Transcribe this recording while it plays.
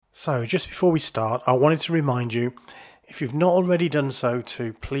So, just before we start, I wanted to remind you, if you've not already done so,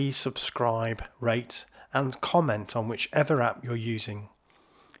 to please subscribe, rate, and comment on whichever app you're using.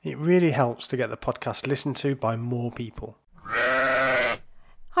 It really helps to get the podcast listened to by more people.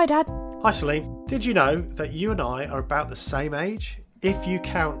 Hi, Dad. Hi, Celine. Did you know that you and I are about the same age, if you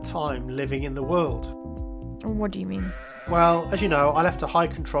count time living in the world? What do you mean? Well, as you know, I left a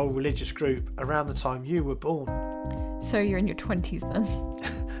high-control religious group around the time you were born. So you're in your 20s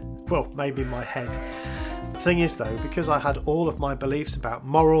then? Well, maybe in my head. The thing is, though, because I had all of my beliefs about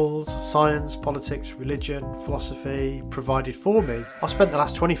morals, science, politics, religion, philosophy provided for me, I spent the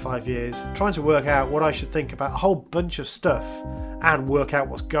last 25 years trying to work out what I should think about a whole bunch of stuff and work out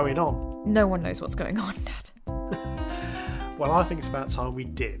what's going on. No one knows what's going on, Dad. Well, I think it's about time we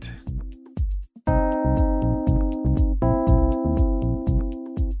did.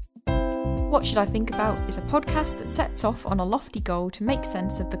 What Should I Think About is a podcast that sets off on a lofty goal to make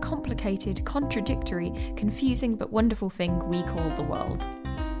sense of the complicated, contradictory, confusing but wonderful thing we call the world.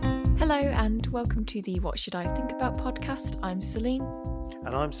 Hello and welcome to the What Should I Think About podcast. I'm Celine.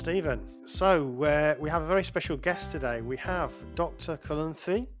 And I'm Stephen. So we have a very special guest today. We have Dr.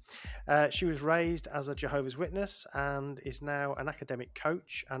 Kalunthi. She was raised as a Jehovah's Witness and is now an academic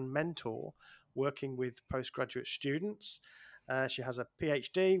coach and mentor working with postgraduate students. She has a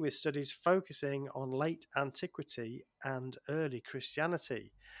PhD with studies focusing on late antiquity and early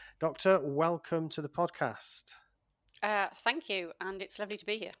Christianity. Doctor, welcome to the podcast. Thank you, and it's lovely to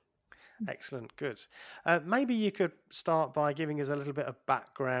be here. Excellent, good. Maybe you could start by giving us a little bit of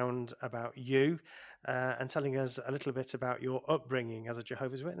background about you and telling us a little bit about your upbringing as a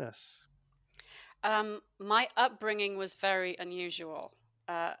Jehovah's Witness. My upbringing was very unusual.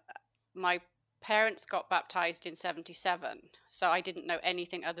 My parents got baptized in 1977, so I didn't know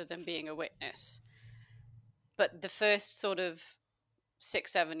anything other than being a witness. But the first sort of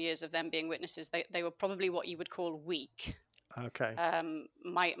 6-7 years of them being witnesses, they were probably what you would call weak. Okay.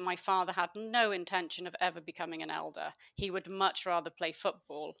 My father had no intention of ever becoming an elder. He would much rather play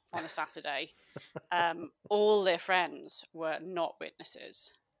football on a Saturday. All their friends were not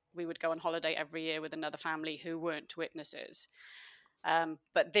witnesses. We would go on holiday every year with another family who weren't witnesses.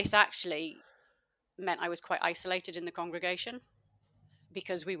 But this actually meant I was quite isolated in the congregation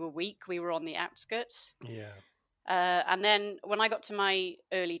because we were weak. We were on the outskirts. Yeah. And then when I got to my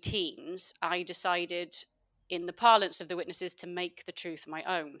early teens, I decided, in the parlance of the witnesses, to make the truth my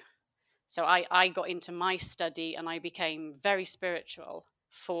own. So I got into my study and I became very spiritual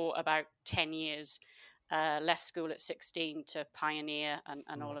for about 10 years. Left school at 16 to pioneer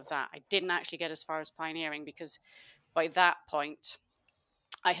and all of that. I didn't actually get as far as pioneering because by that point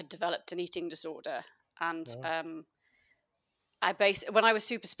I had developed an eating disorder. And when I was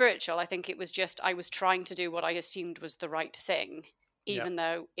super spiritual, I think it was just I was trying to do what I assumed was the right thing, even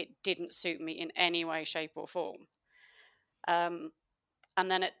though it didn't suit me in any way, shape or form. And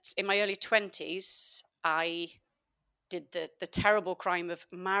then in my early 20s, I did the terrible crime of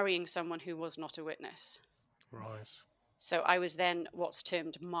marrying someone who was not a witness. Right. So I was then what's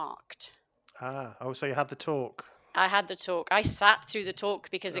termed marked. So you had the talk. I had the talk. I sat through the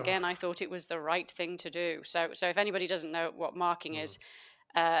talk because, again, I thought it was the right thing to do. So if anybody doesn't know what marking is,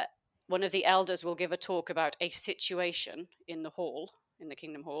 one of the elders will give a talk about a situation in the hall, in the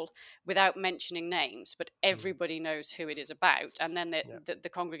Kingdom Hall, without mentioning names, but everybody knows who it is about. And then the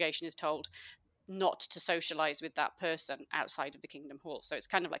congregation is told not to socialize with that person outside of the Kingdom Hall. So it's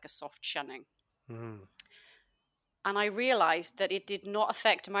kind of like a soft shunning. And I realized that it did not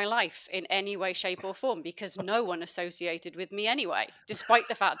affect my life in any way, shape or form because no one associated with me anyway, despite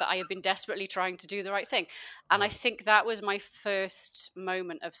the fact that I had been desperately trying to do the right thing. And I think that was my first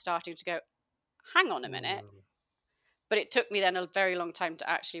moment of starting to go, hang on a minute. But it took me then a very long time to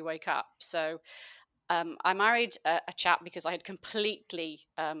actually wake up. So I married a chap because I had completely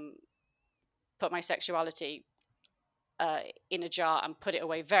put my sexuality in a jar and put it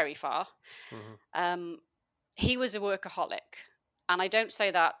away very far. He was a workaholic, and I don't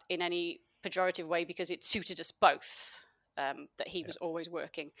say that in any pejorative way because it suited us both, that he was always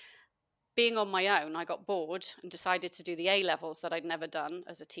working. Being on my own, I got bored and decided to do the A-levels that I'd never done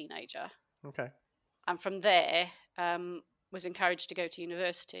as a teenager. Okay. And from there, was encouraged to go to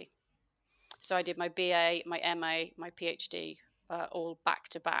university. So I did my BA, my MA, my PhD, all back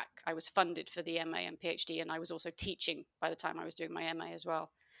to back. I was funded for the MA and PhD, and I was also teaching by the time I was doing my MA as well.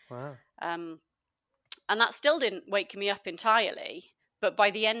 Wow. And that still didn't wake me up entirely. But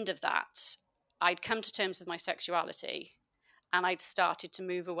by the end of that, I'd come to terms with my sexuality and I'd started to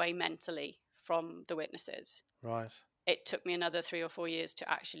move away mentally from the witnesses. Right. It took me another 3 or 4 years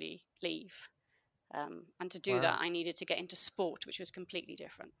to actually leave. And to do that, I needed to get into sport, which was completely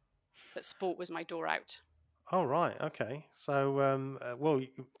different. But sport was my door out. Oh, right. Okay. So, well,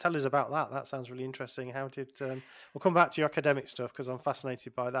 tell us about that. That sounds really interesting. How did we'll come back to your academic stuff because I'm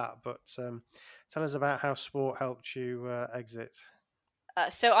fascinated by that. But tell us about how sport helped you exit.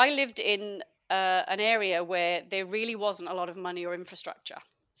 So I lived in an area where there really wasn't a lot of money or infrastructure.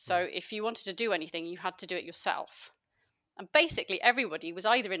 So if you wanted to do anything, you had to do it yourself. And basically everybody was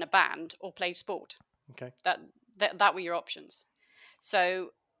either in a band or played sport. Okay. That were your options.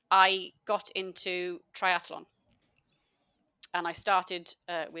 So I got into triathlon. And I started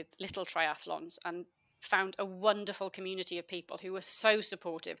with little triathlons and found a wonderful community of people who were so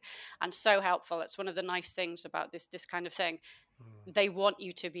supportive and so helpful. That's one of the nice things about this kind of thing. They want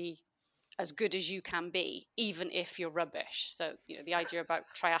you to be as good as you can be, even if you're rubbish. So, the idea about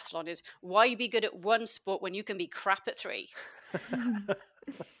triathlon is, why be good at one sport when you can be crap at three?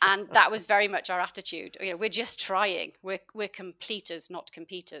 And that was very much our attitude. We're just trying. We're completers, not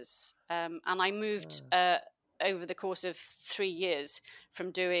competers. And I moved over the course of 3 years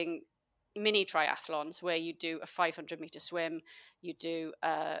from doing mini triathlons where you do a 500-meter swim, you do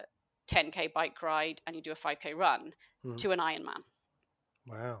a 10K bike ride, and you do a 5K run to an Ironman.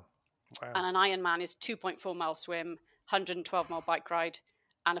 Wow. And an Ironman is 2.4 mile swim, 112 mile bike ride,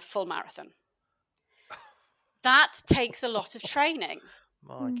 and a full marathon. That takes a lot of training.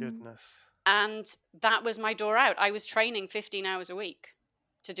 My goodness. And that was my door out. I was training 15 hours a week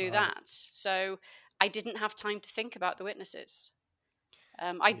to do that. So I didn't have time to think about the witnesses.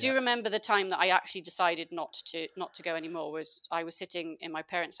 I do remember the time that I actually decided not to go anymore. I was sitting in my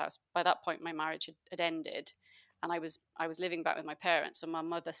parents' house. By that point, my marriage had ended, and I was living back with my parents. And my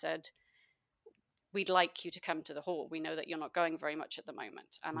mother said, "We'd like you to come to the hall. We know that you're not going very much at the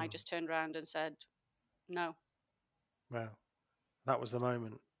moment." And I just turned around and said, "No." Wow, that was the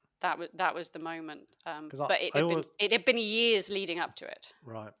moment. That was the moment. But it had been years leading up to it.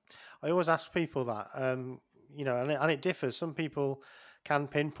 Right. I always ask people that, and it differs. Some people can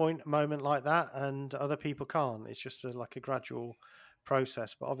pinpoint a moment like that, and other people can't. It's just like a gradual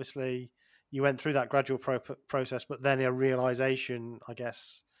process. But obviously, you went through that gradual process, but then a realization, I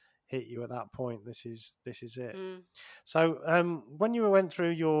guess, hit you at that point. This is it. So, when you went through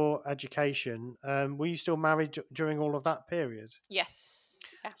your education, were you still married during all of that period? Yes.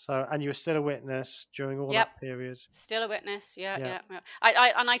 Yeah. So, and you were still a witness during all that period? Still a witness, yeah.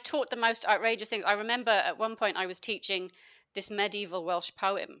 I taught the most outrageous things. I remember at one point I was teaching this medieval Welsh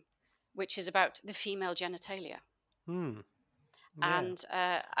poem, which is about the female genitalia. Yeah. And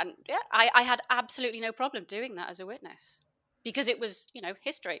I had absolutely no problem doing that as a witness because it was,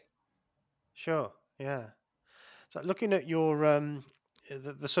 history. Sure, yeah. So looking at your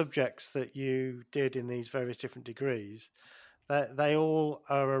the subjects that you did in these various different degrees, they all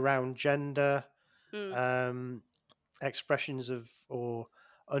are around gender, expressions of or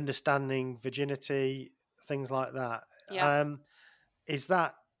understanding virginity, things like that. Yeah.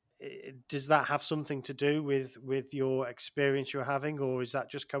 Does that have something to do with your experience you're having, or is that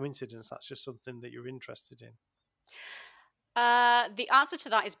just coincidence? That's just something that you're interested in? The answer to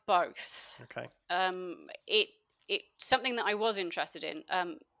that is both. Okay. It's something that I was interested in.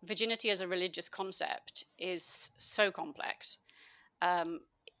 Virginity as a religious concept is so complex.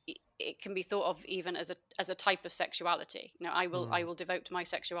 It can be thought of even as a type of sexuality. I will devote my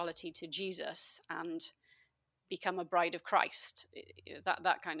sexuality to Jesus and become a bride of Christ.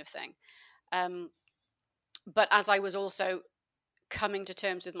 That kind of thing. But as I was also coming to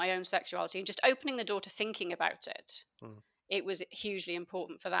terms with my own sexuality and just opening the door to thinking about it, it was hugely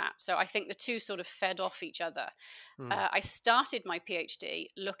important for that. So I think the two sort of fed off each other. I started my PhD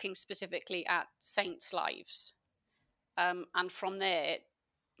looking specifically at saints' lives. And from there,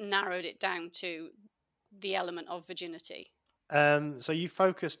 narrowed it down to the element of virginity. So you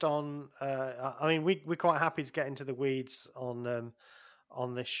focused on, we're quite happy to get into the weeds on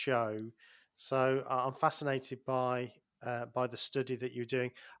this show. So I'm fascinated by the study that you're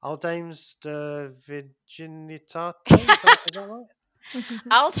doing. Aldame's de Virginitate, is that right?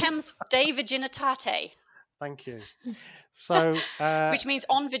 Aldame's de Virginitate. Thank you. So, which means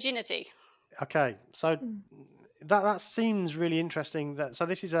on virginity. Okay, so that seems really interesting. So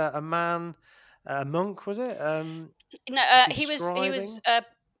this is a man, a monk, was it? No, he was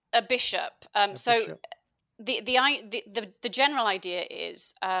a bishop. So bishop. The general idea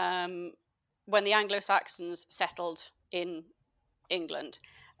is when the Anglo-Saxons settled in England,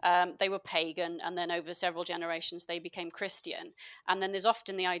 they were pagan, and then over several generations they became Christian. And then there's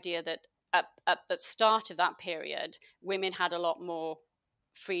often the idea that at the start of that period, women had a lot more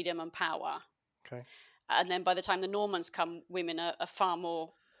freedom and power. Okay. And then by the time the Normans come, women are far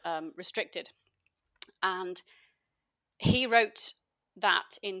more restricted. And he wrote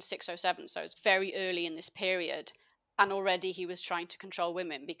that in 607, so it's very early in this period, and already he was trying to control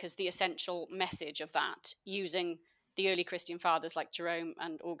women, because the essential message of that, using the early Christian fathers like Jerome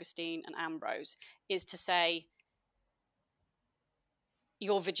and Augustine and Ambrose, is to say,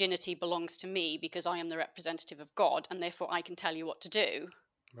 your virginity belongs to me because I am the representative of God, and therefore I can tell you what to do.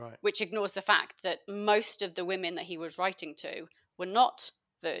 Right. Which ignores the fact that most of the women that he was writing to were not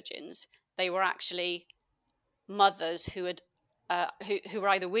virgins. They were actually mothers who had who were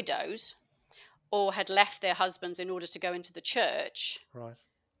either widows or had left their husbands in order to go into the church, Right.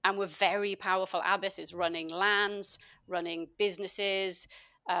 and were very powerful abbesses running lands, running businesses.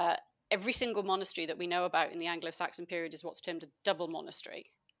 Every single monastery that we know about in the Anglo-Saxon period is what's termed a double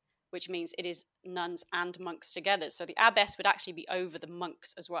monastery, which means it is nuns and monks together. So the abbess would actually be over the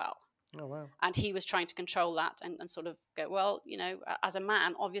monks as well. Oh, wow. And he was trying to control that and sort of go, well, you know, as a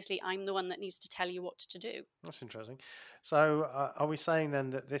man, obviously I'm the one that needs to tell you what to do. That's interesting. So are we saying then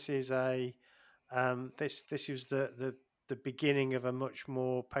that this is a this is the beginning of a much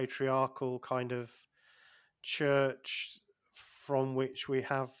more patriarchal kind of church from which we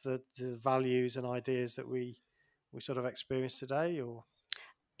have the values and ideas that we sort of experience today? Or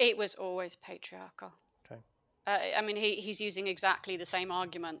it was always patriarchal. Okay. I mean, he's using exactly the same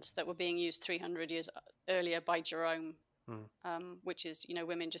arguments that were being used 300 years earlier by Jerome, which is, you know,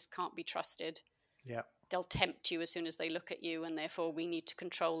 women just can't be trusted. Yeah. They'll tempt you as soon as they look at you, and therefore we need to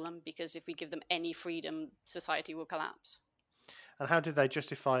control them, because if we give them any freedom, society will collapse. And how did they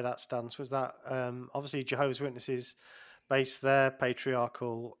justify that stance? Was that obviously Jehovah's Witnesses base their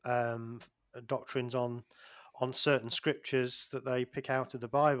patriarchal doctrines on certain scriptures that they pick out of the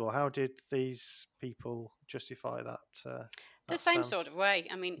Bible? How did these people justify that? The same sort of way.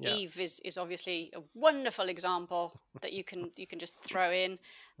 I mean, yeah. Eve is obviously a wonderful example that you can just throw in,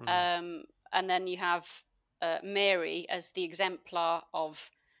 and then you have Mary as the exemplar of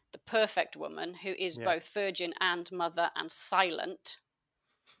the perfect woman who is both virgin and mother and silent.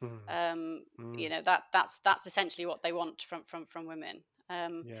 You know, that's essentially what they want from women.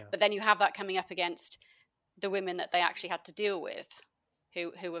 But then you have that coming up against the women that they actually had to deal with,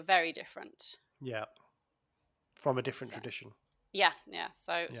 who were very different. Yeah, from a different tradition. Yeah.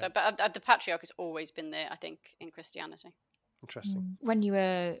 So, but the patriarch has always been there, I think, in Christianity. Interesting. When you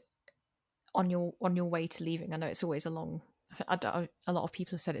were on your way to leaving, I know it's always a long. A lot of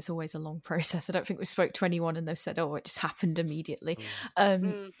people have said it's always a long process. I don't think we spoke to anyone and they've said, "Oh, it just happened immediately."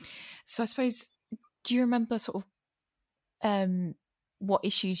 So I suppose, do you remember sort of what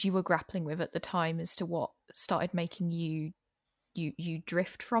issues you were grappling with at the time as to what started making you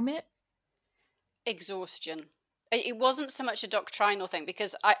drift from it? Exhaustion. It wasn't so much a doctrinal thing,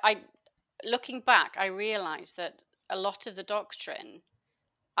 because I looking back, I realised that a lot of the doctrine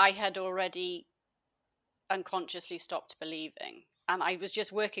I had already unconsciously stopped believing, and I was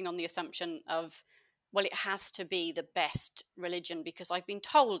just working on the assumption of, well, it has to be the best religion because I've been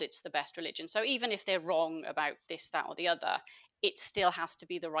told it's the best religion, so even if they're wrong about this, that, or the other, it still has to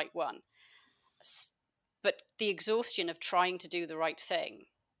be the right one. But the exhaustion of trying to do the right thing,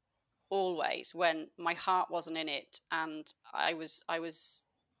 always, when my heart wasn't in it and I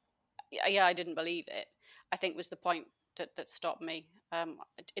didn't believe it, I think was the point that stopped me.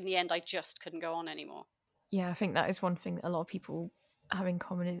 In the end, I just couldn't go on anymore. Yeah, I think that is one thing that a lot of people have in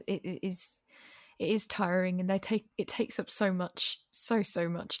common. It is tiring, and it takes up so much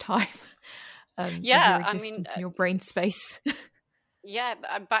time. Your existence and your brain space. Yeah,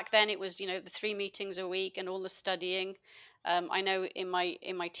 back then it was, you know, the 3 meetings a week and all the studying. I know in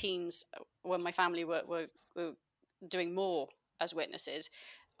my teens, when my family were doing more as witnesses,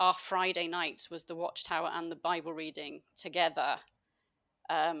 our Friday nights was the Watchtower and the Bible reading together.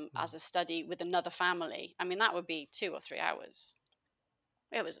 As a study with another family. I mean, that would be 2 or 3 hours.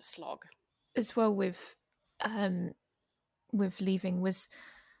 It was a slog. As well with leaving, was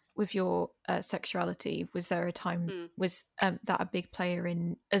with your sexuality, was there a time, was that a big player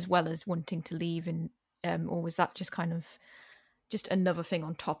in, as well as wanting to leave, and or was that just kind of just another thing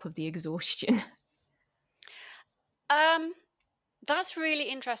on top of the exhaustion? That's a really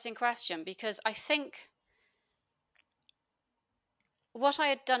interesting question, because I think what I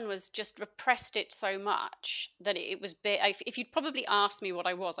had done was just repressed it so much that it was if you'd probably asked me what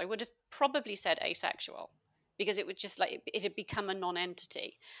I was, I would have probably said asexual, because it was just like it had become a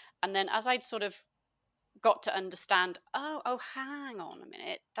non-entity. And then as I'd sort of got to understand, oh, hang on a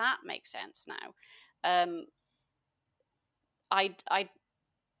minute, that makes sense now. I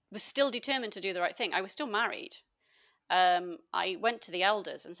was still determined to do the right thing. I was still married. I went to the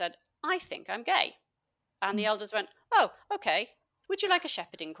elders and said, I think I'm gay. And the elders went, oh, okay. Would you like a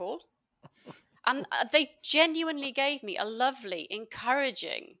shepherding call? And they genuinely gave me a lovely,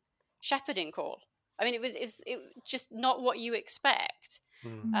 encouraging shepherding call. I mean, it was just not what you expect.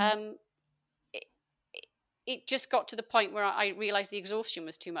 It, it just got to the point where I realized the exhaustion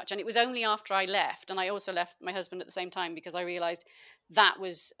was too much. And it was only after I left, and I also left my husband at the same time, because I realized that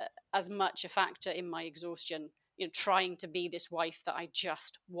was as much a factor in my exhaustion, trying to be this wife that I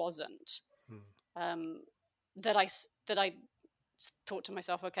just wasn't. That I thought to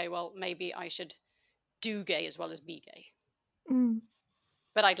myself, okay, well, maybe I should do gay as well as be gay.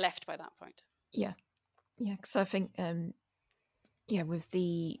 But I'd left by that point. Yeah, because I think, with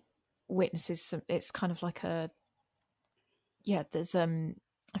the witnesses, it's kind of like there's a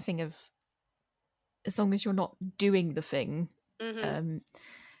thing of, as long as you're not doing the thing,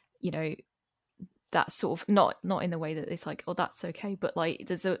 that's sort of not in the way that it's like, oh, that's okay, but like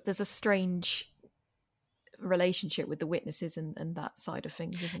there's a strange relationship with the witnesses and that side of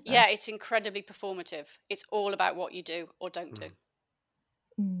things, isn't there? Yeah, it's incredibly performative. It's all about what you do or don't do.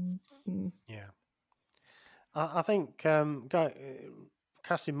 Yeah, I think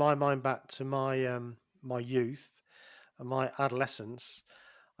casting my mind back to my my youth and my adolescence,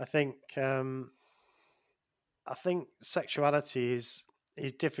 I think sexuality is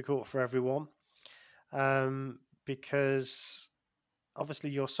difficult for everyone, because obviously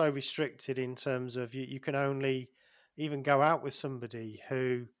you're so restricted in terms of you can only even go out with somebody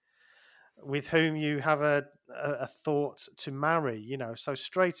with whom you have a thought to marry, so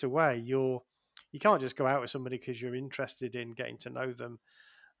straight away you can't just go out with somebody because you're interested in getting to know them,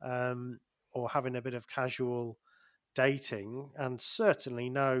 or having a bit of casual dating, and certainly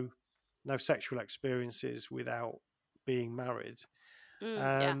no sexual experiences without being married.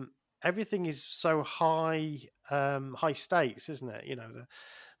 Everything is so high stakes, isn't it?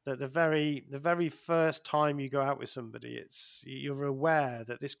 The very first time you go out with somebody, you're aware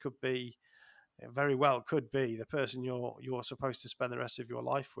that this could be the person you're supposed to spend the rest of your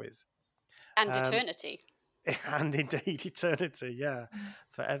life with, and eternity. And indeed eternity, yeah,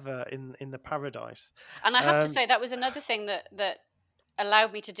 forever in the paradise. And I have to say, that was another thing that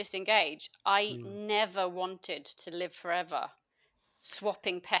allowed me to disengage. I never wanted to live forever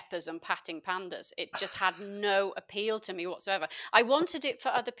swapping peppers and patting pandas. It just had no appeal to me whatsoever. I wanted it for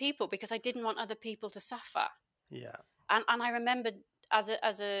other people because I didn't want other people to suffer. Yeah. And I remembered as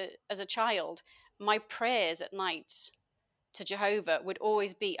a child, my prayers at night to Jehovah would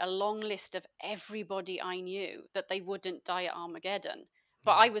always be a long list of everybody I knew, that they wouldn't die at Armageddon.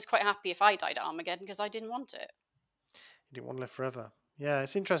 But I was quite happy if I died at Armageddon because I didn't want it. You didn't want to live forever. Yeah,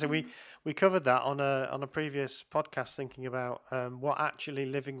 it's interesting. We covered that on a previous podcast, thinking about what actually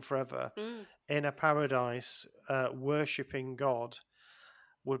living forever in a paradise, worshipping God,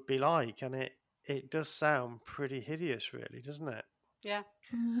 would be like, and it does sound pretty hideous, really, doesn't it? Yeah.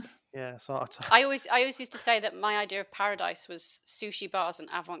 Yeah. So I always used to say that my idea of paradise was sushi bars and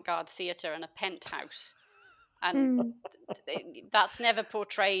avant-garde theatre and a penthouse, and that's never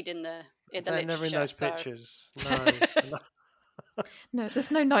portrayed in the literature. Never in those pictures. No. No,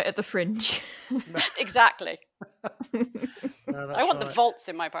 there's no night at the Fringe. Exactly. No, I want the vaults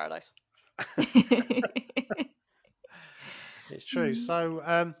in my paradise. It's true.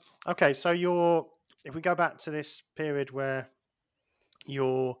 So, okay. So if we go back to this period where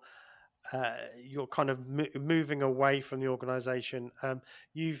you're kind of moving away from the organisation,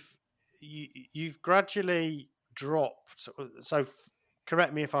 you've gradually dropped. So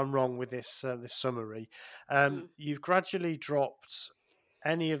correct me if I'm wrong with this summary. You've gradually dropped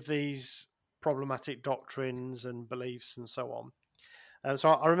any of these problematic doctrines and beliefs and so on. So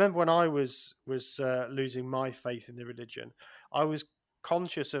I remember when I was losing my faith in the religion, I was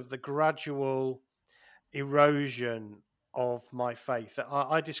conscious of the gradual erosion of my faith.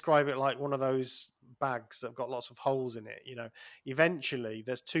 I describe it like one of those bags that have got lots of holes in it. Eventually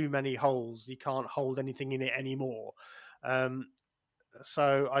there's too many holes. You can't hold anything in it anymore.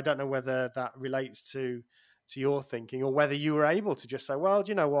 So I don't know whether that relates to your thinking, or whether you were able to just say, well,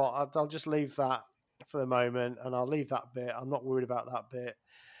 do you know what? I'll just leave that for the moment, and I'll leave that bit. I'm not worried about that bit.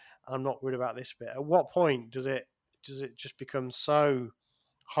 I'm not worried about this bit. At what point does it just become so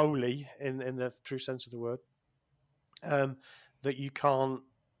holy in the true sense of the word, that you can't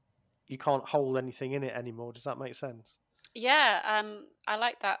hold anything in it anymore? Does that make sense? Yeah, I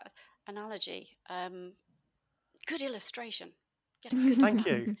like that analogy. Good illustration. Thank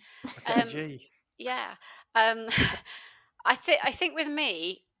you. Yeah. I think with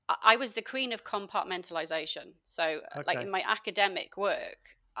me, I was the queen of compartmentalization. So, like in my academic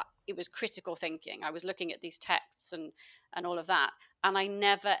work, it was critical thinking. I was looking at these texts and all of that, and I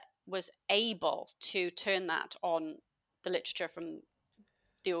never was able to turn that on the literature from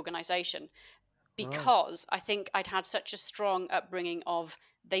the organization. because I think I'd had such a strong upbringing of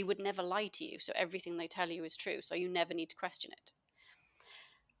they would never lie to you, so everything they tell you is true, so you never need to question it.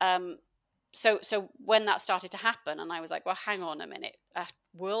 So when that started to happen, and I was like, well, hang on a minute, a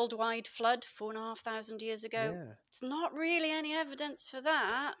worldwide flood 4,500 years ago, it's not really any evidence for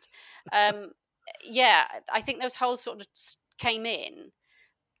that. Yeah, I think those holes sort of came in,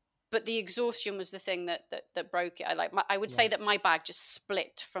 but the exhaustion was the thing that broke it. I would say that my bag just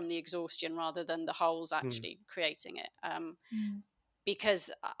split from the exhaustion rather than the holes actually creating it. Because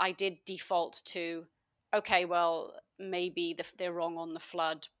I did default to, okay, well, maybe they're wrong on the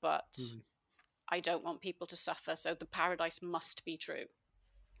flood, but I don't want people to suffer, so the paradise must be true.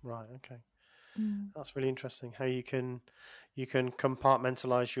 Right. Okay. That's really interesting. How you can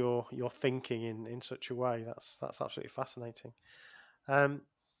compartmentalize your thinking in such a way. That's absolutely fascinating.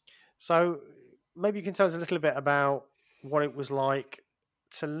 So maybe you can tell us a little bit about what it was like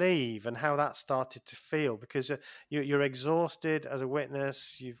to leave and how that started to feel, because you're exhausted as a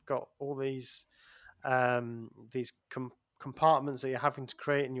witness. You've got all these compartments that you're having to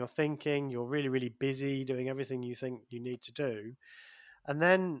create in your thinking. You're really, really busy doing everything you think you need to do. And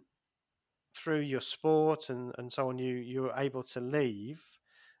then through your sport and so on, you're able to leave.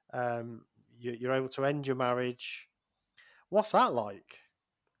 You're able to end your marriage. What's that like?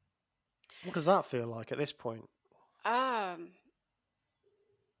 What does that feel like at this point?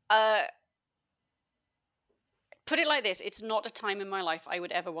 Put it like this: it's not a time in my life I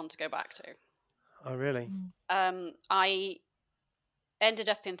would ever want to go back to. Oh, really? I ended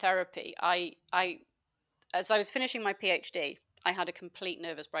up in therapy. As I was finishing my PhD, I had a complete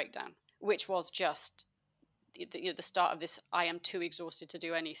nervous breakdown, which was just the start of this. I am too exhausted to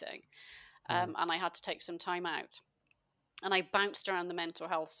do anything, and I had to take some time out. And I bounced around the mental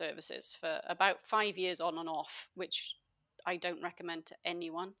health services for about 5 years on and off, which I don't recommend to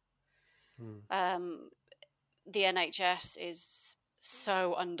anyone. The NHS is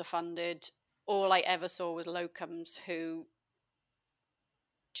so underfunded. All I ever saw was locums who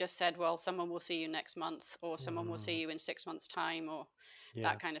just said, well, someone will see you next month, or someone will see you in 6 months' time, or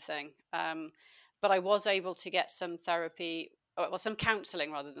that kind of thing. But I was able to get some therapy, some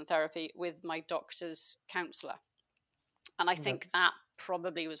counselling rather than therapy, with my doctor's counsellor. And I think that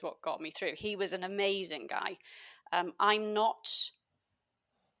probably was what got me through. He was an amazing guy. I'm not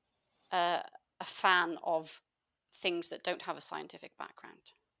a fan of things that don't have a scientific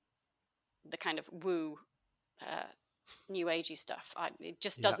background. The kind of woo, new agey stuff. It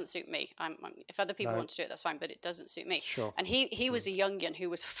just doesn't suit me. If other people want to do it, that's fine, but it doesn't suit me. Sure. And he was a young'un who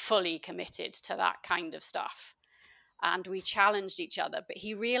was fully committed to that kind of stuff. And we challenged each other, but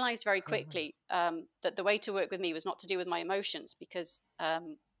he realized very quickly that the way to work with me was not to do with my emotions, because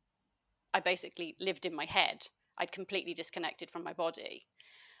I basically lived in my head. I'd completely disconnected from my body.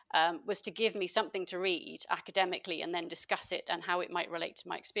 Was to give me something to read academically and then discuss it and how it might relate to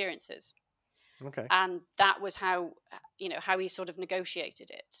my experiences. Okay. And that was how he sort of negotiated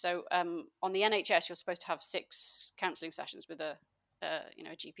it. So on the NHS, you're supposed to have 6 counselling sessions with a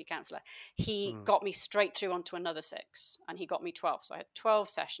GP counsellor. He got me straight through onto another 6, and he got me 12. So I had 12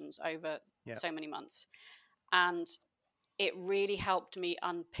 sessions over so many months. And it really helped me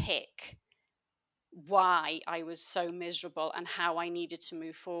unpick why I was so miserable and how I needed to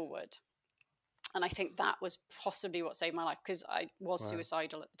move forward. And I think that was possibly what saved my life, because I was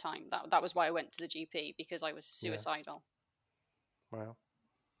suicidal at the time. That was why I went to the GP, because I was suicidal. Wow.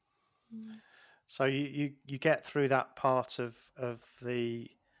 So you get through that part of the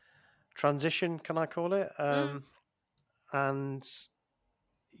transition, can I call it? And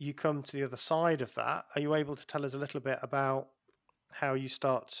you come to the other side of that. Are you able to tell us a little bit about how you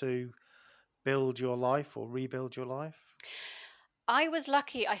start to build your life or rebuild your life? I was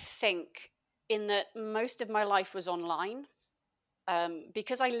lucky, I think, in that most of my life was online,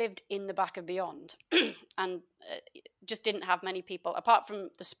 because I lived in the back of Beyond and just didn't have many people, apart from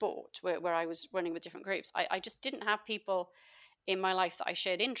the sport where I was running with different groups. I just didn't have people in my life that I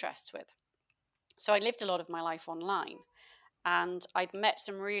shared interests with. So I lived a lot of my life online, and I'd met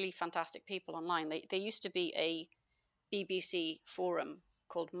some really fantastic people online. There used to be a BBC forum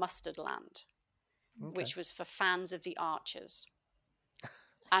called Mustardland, which was for fans of the Archers.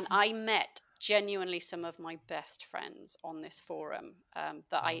 And I met genuinely some of my best friends on this forum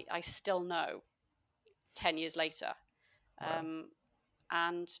that I still know 10 years later.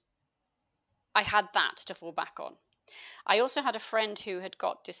 And I had that to fall back on. I also had a friend who had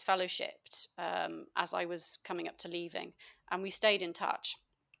got disfellowshipped as I was coming up to leaving, and we stayed in touch.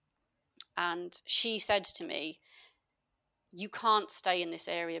 And she said to me, you can't stay in this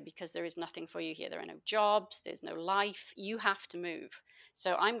area because there is nothing for you here. There are no jobs, there's no life. You have to move.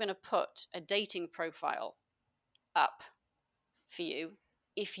 So I'm going to put a dating profile up for you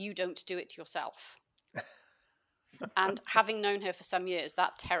if you don't do it yourself. And having known her for some years,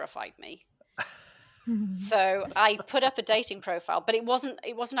 that terrified me. So I put up a dating profile, but it wasn't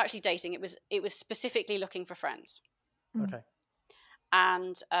actually dating. It was specifically looking for friends. Okay.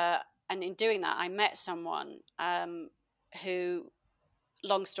 And in doing that, I met someone who,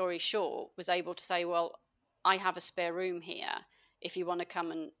 long story short, was able to say, well, I have a spare room here. If you want to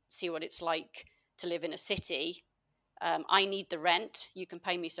come and see what it's like to live in a city, I need the rent. You can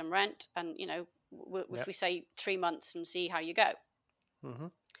pay me some rent. And, you know, if we say 3 months and see how you go. Mm-hmm.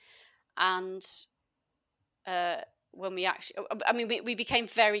 And when we actually, I mean, we became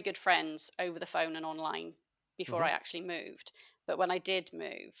very good friends over the phone and online before I actually moved. But when I did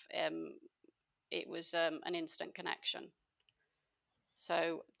move, it was an instant connection.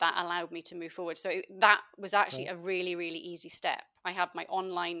 So that allowed me to move forward. So that was actually a really, really easy step. I had my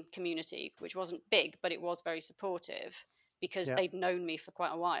online community, which wasn't big, but it was very supportive because they'd known me for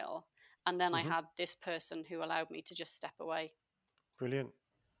quite a while. And then I had this person who allowed me to just step away. Brilliant.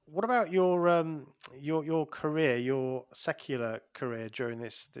 What about your career, your secular career during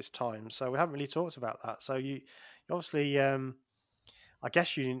this time? So we haven't really talked about that. So you obviously, I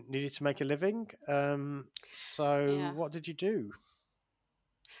guess you needed to make a living. What did you do?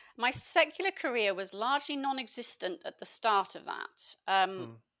 My secular career was largely non-existent at the start of that,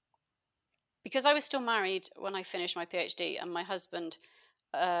 because I was still married when I finished my PhD, and my husband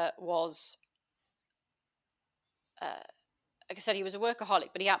was, like I said, he was a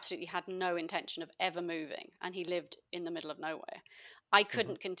workaholic, but he absolutely had no intention of ever moving, and he lived in the middle of nowhere. I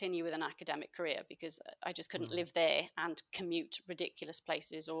couldn't continue with an academic career because I just couldn't live there and commute ridiculous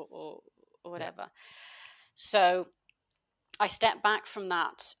places or whatever. So I stepped back from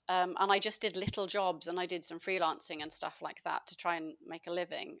that, and I just did little jobs, and I did some freelancing and stuff like that to try and make a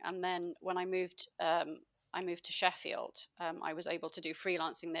living. And then when I moved to Sheffield, I was able to do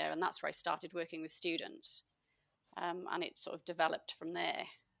freelancing there, and that's where I started working with students. And it sort of developed from there.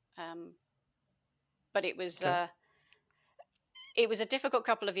 But it was a difficult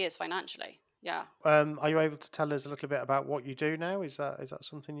couple of years financially. Yeah. Are you able to tell us a little bit about what you do now? Is that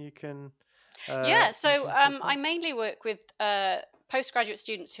something you can? So I mainly work with postgraduate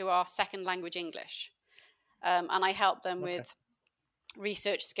students who are second language English, and I help them with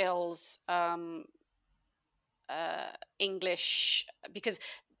research skills, English, because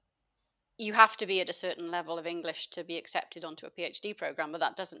you have to be at a certain level of English to be accepted onto a PhD program, but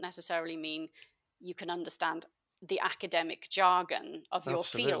that doesn't necessarily mean you can understand the academic jargon of your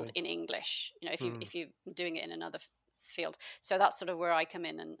field in English, you know, if you're doing it in another field. So that's sort of where I come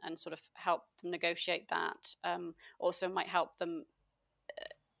in and sort of help them negotiate that. Also might help them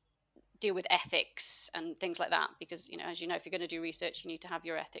deal with ethics and things like that, because, you know, as you know, if you're going to do research, you need to have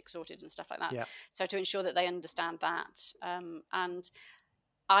your ethics sorted and stuff like that. So to ensure that they understand that, and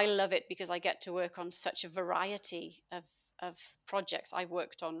I love it because I get to work on such a variety of projects. I've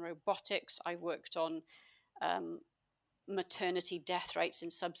worked on robotics. I worked on maternity death rates in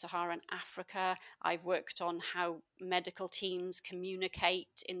sub-Saharan Africa. I've worked on how medical teams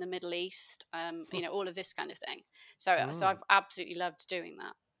communicate in the Middle East. You know, all of this kind of thing. So I've absolutely loved doing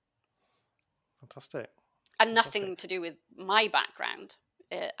that. Fantastic. And nothing to do with my background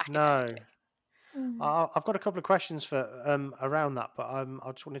academically. No. I've got a couple of questions for around that, but I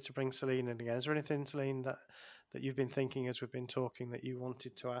just wanted to bring Celine in again. Is there anything, Celine, that you've been thinking as we've been talking that you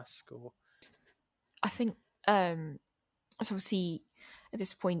wanted to ask? Or I think so obviously at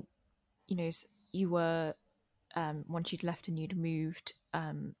this point, you know, you were once you'd left and you'd moved,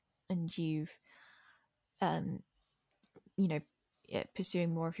 and you've you know,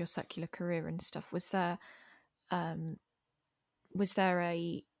 pursuing more of your secular career and stuff. Was there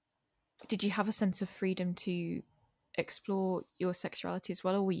did you have a sense of freedom to explore your sexuality as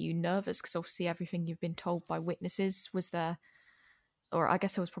well, or were you nervous because obviously everything you've been told by witnesses? Was there, or I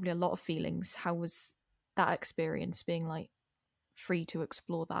guess there was probably a lot of feelings. How was that experience, being like free to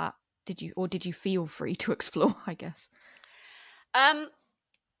explore that? Did you feel free to explore, I guess? On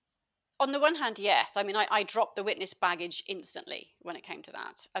the one hand, yes. I mean, I dropped the witness baggage instantly when it came to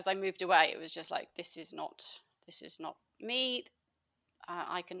that. As I moved away, it was just like, this is not me.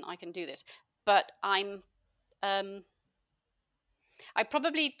 I can do this. But I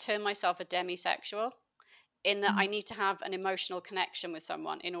probably term myself a demisexual, in that I need to have an emotional connection with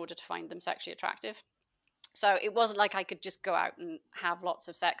someone in order to find them sexually attractive. So it wasn't like I could just go out and have lots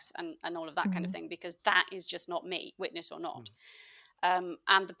of sex and all of that kind of thing, because that is just not me, witness or not.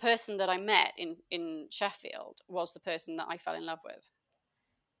 And the person that I met in Sheffield was the person that I fell in love with.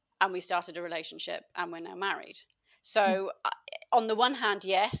 And we started a relationship, and we're now married. So on the one hand,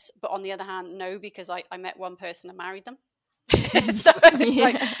 yes, but on the other hand, no, because I met one person and married them. So it's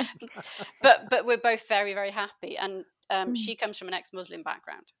like, but we're both very, very happy. And she comes from an ex-Muslim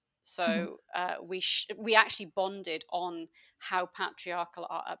background. So we actually bonded on how patriarchal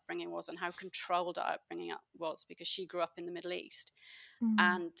our upbringing was and how controlled our upbringing was, because she grew up in the Middle East.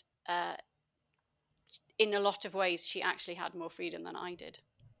 And in a lot of ways, she actually had more freedom than I did,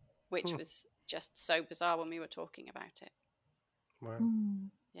 which was just so bizarre when we were talking about it. Wow.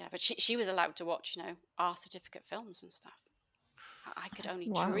 Yeah, but she was allowed to watch, R certificate films and stuff. I could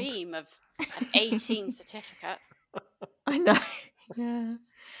only dream of an 18 certificate. I know. Yeah.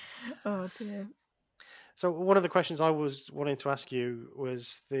 Oh dear. So one of the questions I was wanting to ask you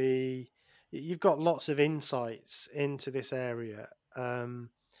was you've got lots of insights into this area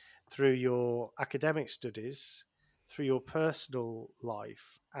through your academic studies, through your personal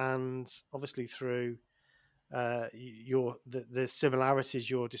life, and obviously through the similarities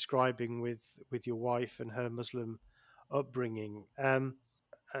you're describing with your wife and her Muslim upbringing.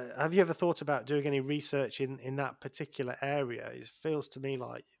 Have you ever thought about doing any research in that particular area? It feels to me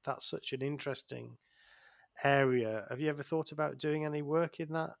like that's such an interesting area. Have you ever thought about doing any work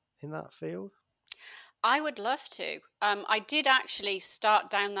in that field? I would love to. I did actually start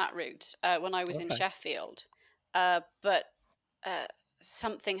down that route when I was in Sheffield, but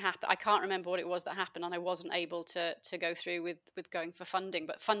something happened. I can't remember what it was that happened, and I wasn't able to go through with going for funding.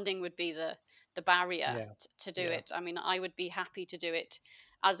 But funding would be the barrier to do it. I mean, I would be happy to do it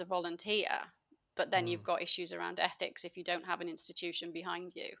as a volunteer, but then you've got issues around ethics if you don't have an institution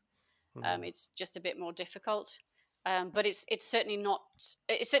behind you. It's just a bit more difficult. But it's certainly not.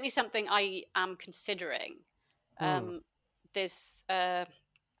 It's certainly something I am considering. There's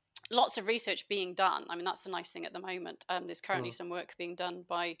lots of research being done. I mean, that's the nice thing at the moment. There's currently some work being done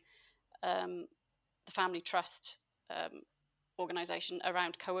by the Family Trust organisation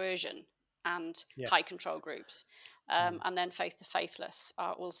around coercion and high control groups. And then Faith to Faithless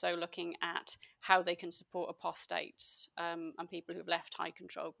are also looking at how they can support apostates and people who've left high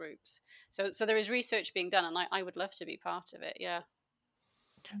control groups. So there is research being done, and I would love to be part of it. Yeah.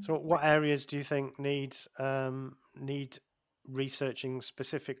 So what areas do you think need researching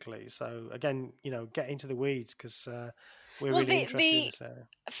specifically? So again, get into the weeds, because we're really interested in this area.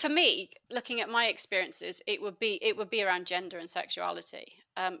 For me, looking at my experiences, it would be around gender and sexuality.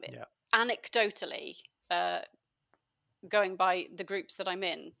 Anecdotally, going by the groups that I'm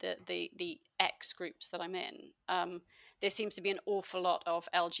in, the X groups that I'm in, there seems to be an awful lot of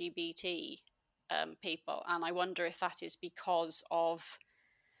LGBT people, and I wonder if that is because of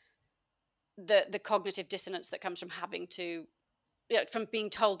the cognitive dissonance that comes from having to, from being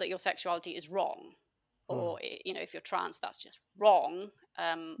told that your sexuality is wrong, or if you're trans, that's just wrong.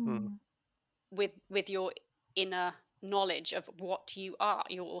 With your inner knowledge of what you are,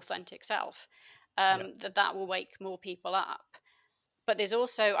 your authentic self. That will wake more people up. But there's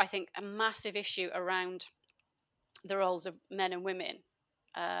also, I think, a massive issue around the roles of men and women.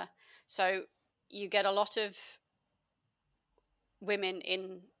 So you get a lot of women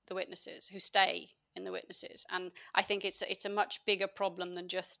in the witnesses who stay in the witnesses, and I think it's a much bigger problem than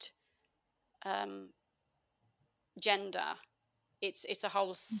just gender. It's a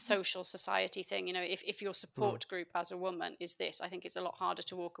whole social society thing. If your support group as a woman is this, I think it's a lot harder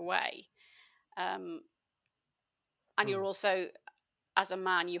to walk away. And you're also, as a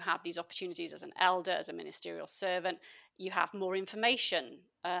man, you have these opportunities as an elder, as a ministerial servant. You have more information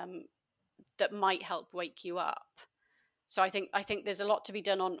that might help wake you up. So I think there's a lot to be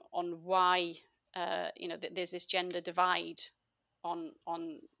done on why there's this gender divide on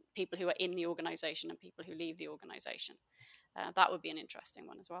people who are in the organisation and people who leave the organisation. That would be an interesting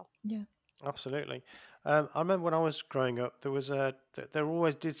one as well. Yeah, absolutely. I remember when I was growing up, there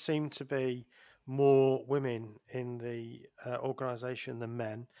always did seem to be more women in the organisation than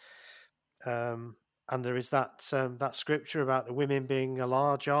men, and there is that scripture about the women being a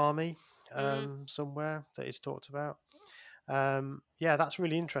large army somewhere that is talked about. That's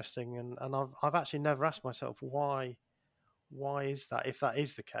really interesting, and I've actually never asked myself why is that, if that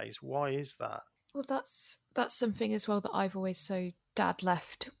is the case, why is that? Well, that's something as well that I've always, so Dad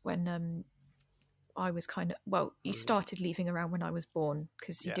left when I was you started leaving around when I was born,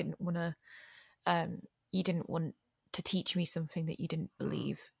 because you didn't want to teach me something that you didn't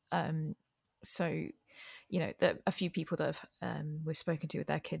believe. So a few people that have we've spoken to with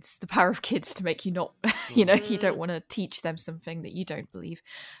their kids, the power of kids to make you not you don't want to teach them something that you don't believe,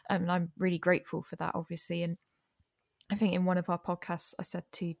 and I'm really grateful for that, obviously. And I think in one of our podcasts, I said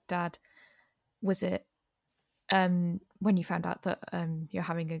to Dad, was it when you found out that you're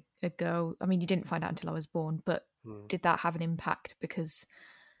having a girl? I mean, you didn't find out until I was born, but did that have an impact? Because,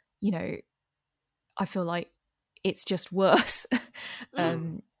 you know, I feel like it's just worse.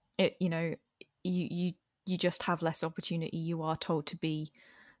 It, you know, you just have less opportunity. You are told to be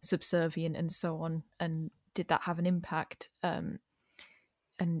subservient and so on. And did that have an impact? And,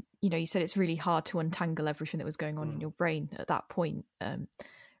 you know, you said it's really hard to untangle everything that was going on in your brain at that point,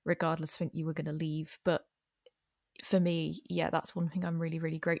 regardless, think you were going to leave. But for me, yeah, that's one thing I'm really,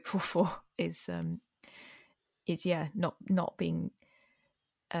 really grateful for is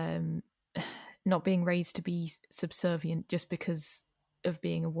not being raised to be subservient just because of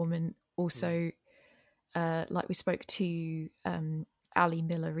being a woman. Also, like we spoke to Ali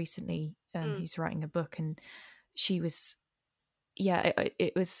Miller recently, who's writing a book, and she was,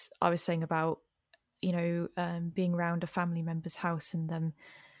 it was, I was saying about, you know, being around a family member's house and them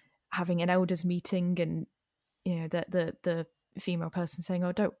having an elders meeting, and, you know, the female person saying,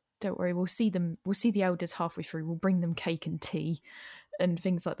 oh, don't worry, we'll see the elders halfway through, we'll bring them cake and tea and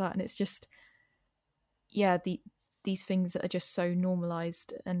things like that. And it's just, these things that are just so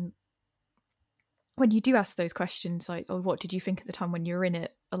normalized. And when you do ask those questions, like, oh, what did you think at the time when you were in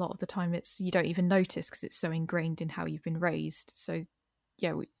it? A lot of the time you don't even notice because it's so ingrained in how you've been raised. So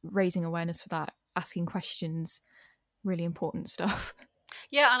yeah, raising awareness for that, asking questions, really important stuff.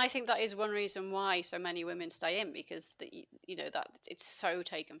 Yeah, and I think that is one reason why so many women stay in, because you know, that it's so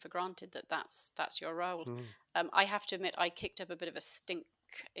taken for granted that that's your role. I have to admit, I kicked up a bit of a stink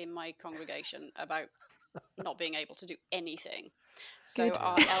in my congregation about not being able to do anything. So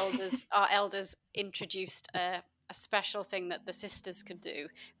our elders introduced a special thing that the sisters could do,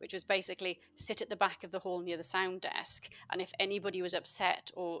 which was basically sit at the back of the hall near the sound desk, and if anybody was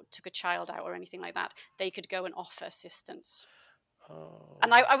upset or took a child out or anything like that, they could go and offer assistance.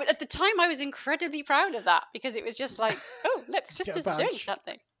 And I at the time I was incredibly proud of that, because it was just like, oh, look, sisters are doing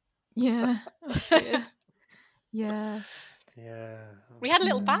something. Yeah. Oh, dear. Yeah. We had a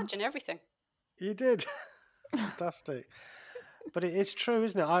little badge and everything. You did. Fantastic. But it's true,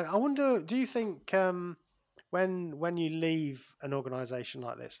 isn't it? I wonder, do you think when you leave an organisation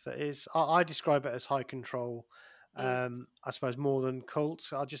like this, that is, I describe it as high control, I suppose, more than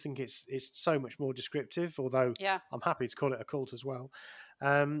cult. I just think it's so much more descriptive, although I'm happy to call it a cult as well.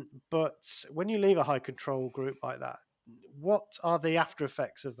 But when you leave a high control group like that, what are the after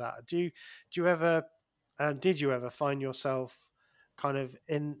effects of that? Did you ever find yourself kind of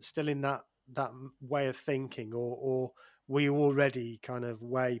still in that way of thinking, or were you already kind of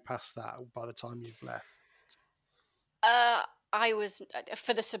way past that by the time you've left? I was,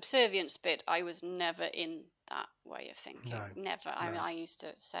 for the subservience bit, I was never in that way of thinking. No, never. No. I mean, I used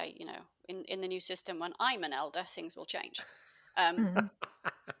to say, you know, in the new system, when I'm an elder, things will change.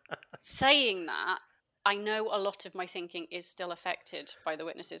 Saying that, I know a lot of my thinking is still affected by the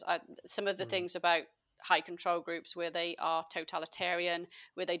witnesses. Some of the things about high control groups, where they are totalitarian,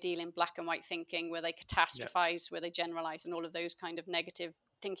 where they deal in black and white thinking, where they catastrophize, where they generalize, and all of those kind of negative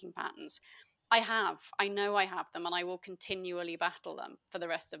thinking patterns, I know I have them, and I will continually battle them for the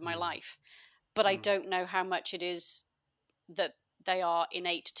rest of my life. But I don't know how much it is that they are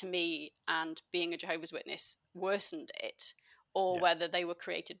innate to me, and being a Jehovah's Witness worsened it, or whether they were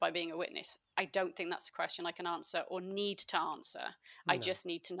created by being a witness. I don't think that's a question I can answer or need to answer. No. I just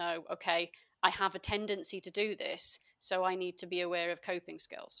need to know, okay, I have a tendency to do this, so I need to be aware of coping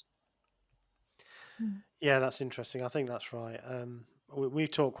skills. Yeah, that's interesting. I think that's right.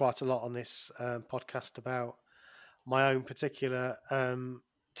 We've talked quite a lot on this podcast about my own particular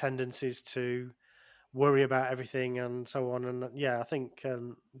tendencies to worry about everything and so on. And I think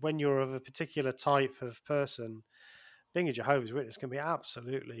when you're of a particular type of person, being a Jehovah's Witness can be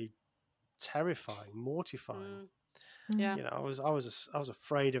absolutely terrifying, mortifying. Yeah, you know, I was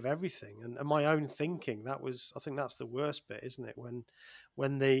afraid of everything, and my own thinking. I think that's the worst bit, isn't it?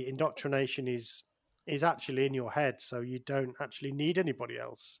 When the indoctrination is actually in your head, so you don't actually need anybody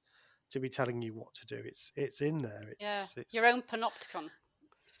else to be telling you what to do. It's in there. It's your own panopticon.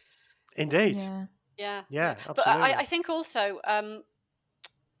 Indeed. Yeah, absolutely. But I think also I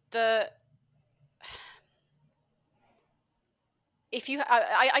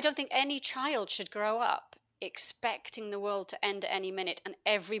don't think any child should grow up expecting the world to end at any minute and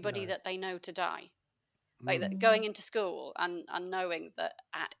everybody that they know to die. Like that, going into school and knowing that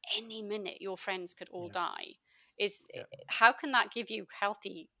at any minute your friends could all die how can that give you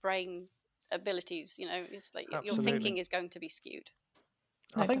healthy brain abilities? You know, it's like your thinking is going to be skewed.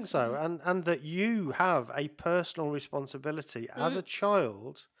 I think so, and that you have a personal responsibility as a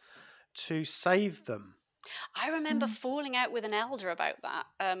child to save them I remember falling out with an elder about that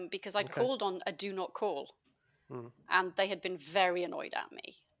because I'd called on a do not call, and they had been very annoyed at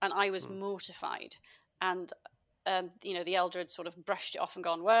me, and I was mortified. And the elder had sort of brushed it off and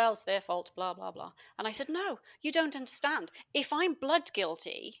gone, well, it's their fault, blah, blah, blah. And I said, no, you don't understand. If I'm blood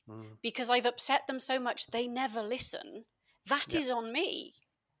guilty because I've upset them so much they never listen, that is on me.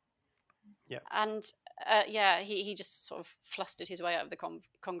 Yeah. And he just sort of flustered his way out of the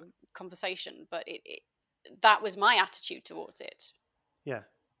conversation. But that was my attitude towards it. Yeah.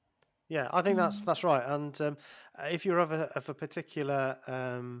 Yeah, I think that's right. And if you're of a particular,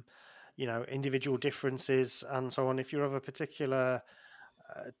 individual differences and so on, if you're of a particular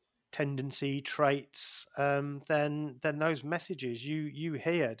tendency, traits, then those messages you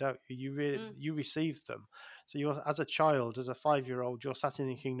hear, don't you? You receive them. So you're, as a child, as a 5-year-old, you're sat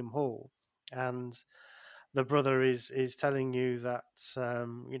in Kingdom Hall, and the brother is telling you that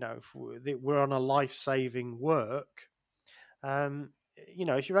we're on a life-saving work.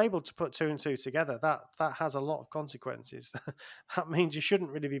 If you're able to put 2 and 2 together, that has a lot of consequences. That means you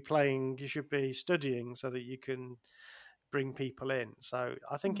shouldn't really be playing. You should be studying so that you can bring people in. So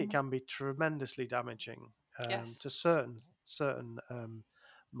I think it can be tremendously damaging to certain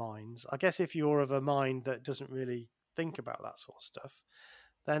minds. I guess if you're of a mind that doesn't really think about that sort of stuff,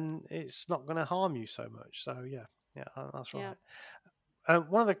 then it's not going to harm you so much. So yeah, that's right.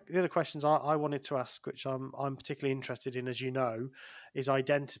 One of the other questions I wanted to ask, which I'm particularly interested in, as you know, is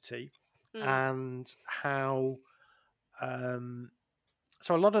identity and how.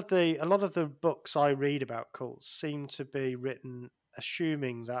 So a lot of the books I read about cults seem to be written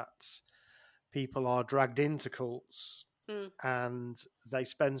assuming that people are dragged into cults and they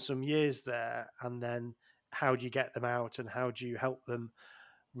spend some years there, and then how do you get them out, and how do you help them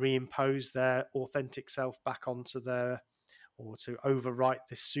reimpose their authentic self back onto their, or to overwrite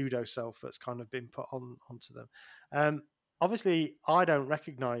this pseudo self that's kind of been put onto them. Obviously, I don't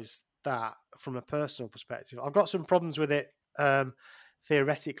recognise that from a personal perspective. I've got some problems with it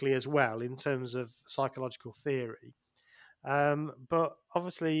theoretically as well, in terms of psychological theory. But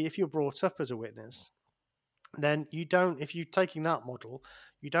obviously, if you're brought up as a witness, then you don't. If you're taking that model,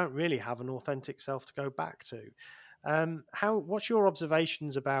 you don't really have an authentic self to go back to. What's your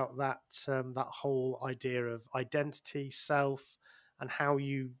observations about that whole idea of identity, self, and how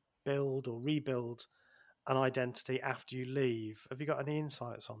you build or rebuild an identity after you leave? Have you got any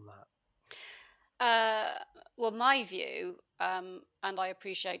insights on that? Well, my view, and I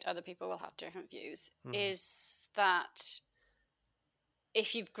appreciate other people will have different views, is that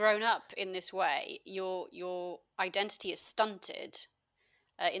if you've grown up in this way, your identity is stunted.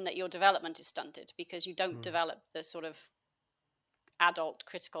 In that your development is stunted because you don't develop the sort of adult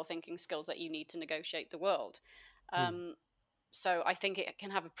critical thinking skills that you need to negotiate the world. So I think it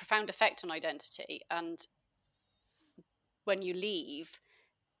can have a profound effect on identity. And when you leave,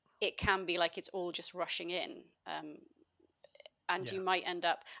 it can be like it's all just rushing in. And you might end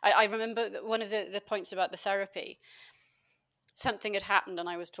up... I remember one of the points about the therapy, something had happened and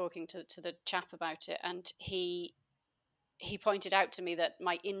I was talking to the chap about it, and he pointed out to me that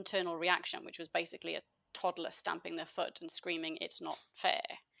my internal reaction, which was basically a toddler stamping their foot and screaming, "It's not fair,"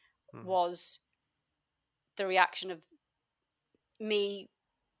 was the reaction of me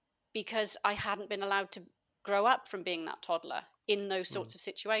because I hadn't been allowed to grow up from being that toddler in those sorts of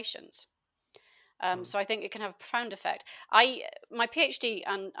situations. So I think it can have a profound effect. My PhD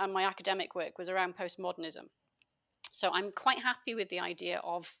and my academic work was around postmodernism. So I'm quite happy with the idea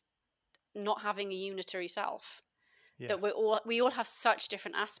of not having a unitary self. Yes. That we all have such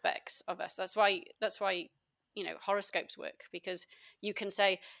different aspects of us. That's why horoscopes work, because you can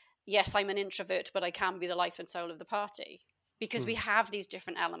say, yes, I'm an introvert, but I can be the life and soul of the party, because we have these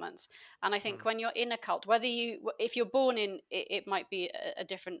different elements. And I think when you're in a cult, if you're born in, it might be a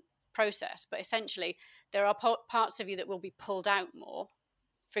different process, but essentially there are parts of you that will be pulled out more,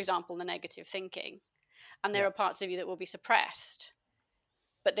 for example, the negative thinking, and there are parts of you that will be suppressed,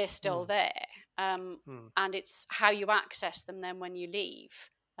 but they're still there. And it's how you access them then when you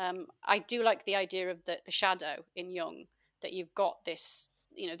leave. I do like the idea of the shadow in Jung, that you've got this,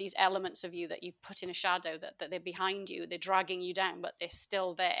 these elements of you that you've put in a shadow, that they're behind you, they're dragging you down, but they're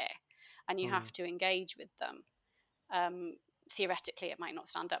still there, and you have to engage with them. Theoretically, it might not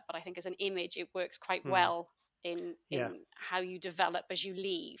stand up, but I think as an image, it works quite well in how you develop as you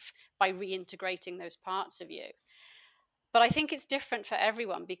leave by reintegrating those parts of you. But I think it's different for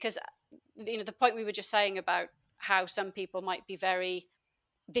everyone, because, the point we were just saying about how some people might be very,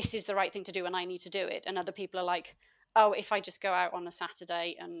 this is the right thing to do and I need to do it. And other people are like, oh, if I just go out on a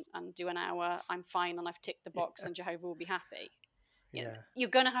Saturday and do an hour, I'm fine and I've ticked the box and Jehovah will be happy. you're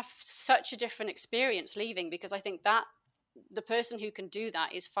going to have such a different experience leaving, because I think that the person who can do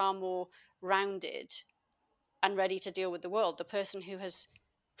that is far more rounded and ready to deal with the world. The person who has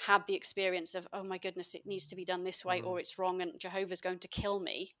had the experience of, oh my goodness, it needs to be done this way, or it's wrong and Jehovah's going to kill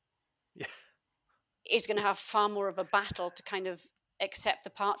me, is going to have far more of a battle to kind of accept the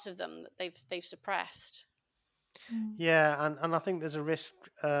parts of them that they've suppressed. Yeah, and I think there's a risk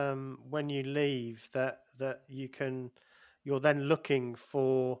when you leave that you're then looking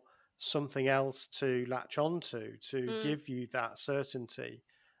for something else to latch onto to give you that certainty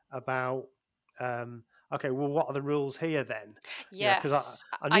about okay, well, what are the rules here then? Yes, because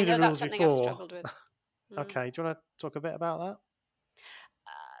I knew the rules that's something before. I've struggled with. Okay, do you want to talk a bit about that?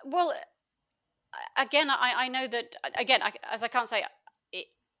 Well, again, I know that, again, as I can't say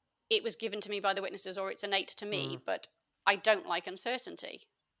it was given to me by the witnesses or it's innate to me, but I don't like uncertainty.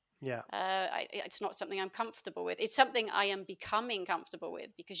 Yeah. It's not something I'm comfortable with. It's something I am becoming comfortable with,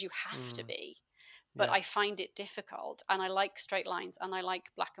 because you have to be. But I find it difficult, and I like straight lines, and I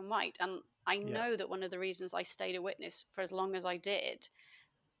like black and white. And I know that one of the reasons I stayed a witness for as long as I did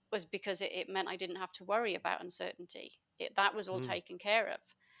was because it meant I didn't have to worry about uncertainty. That was all taken care of.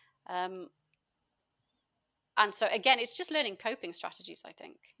 And so again, it's just learning coping strategies, I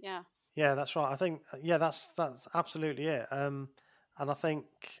think. Yeah, that's right. I think that's absolutely it. And I think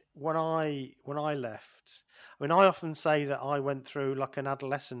when I left, I mean, I often say that I went through like an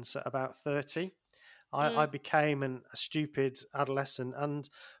adolescence at about 30. I became a stupid adolescent, and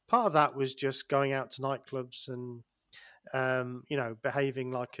part of that was just going out to nightclubs and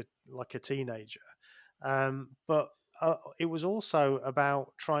behaving like a teenager. But it was also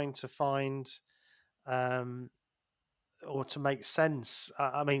about trying to find or to make sense.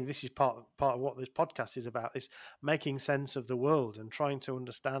 I mean, this is part of what this podcast is about: is making sense of the world and trying to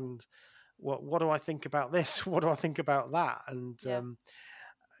understand what do I think about this, what do I think about that, and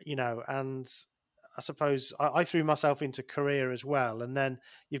and I suppose I threw myself into career as well, and then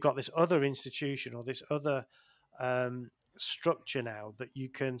you've got this other institution or this other structure now that you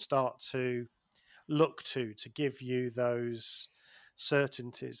can start to look to give you those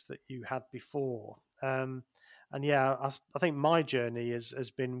certainties that you had before. And I think my journey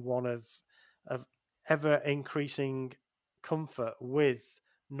has been one of ever increasing comfort with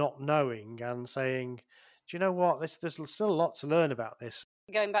not knowing and saying, do you know what? There's still a lot to learn about this.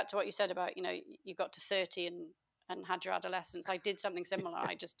 Going back to what you said about, you got to 30 and had your adolescence. I did something similar.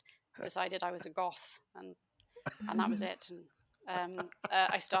 I just decided I was a goth, and that was it. And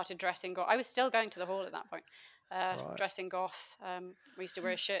I started dressing goth. I was still going to the hall at that point, dressing goth. We used to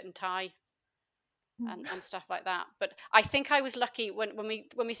wear a shirt and tie and stuff like that. But I think I was lucky when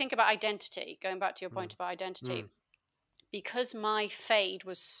we think about identity, going back to your point about identity, because my fade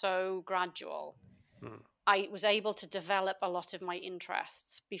was so gradual. I was able to develop a lot of my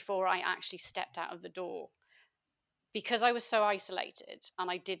interests before I actually stepped out of the door. Because I was so isolated and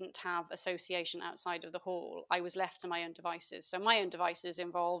I didn't have association outside of the hall, I was left to my own devices. So my own devices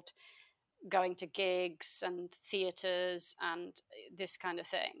involved going to gigs and theatres and this kind of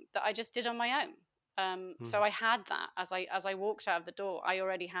thing that I just did on my own. So I had that as I walked out of the door. I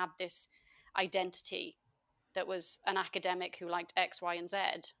already had this identity that was an academic who liked X, Y, and Z.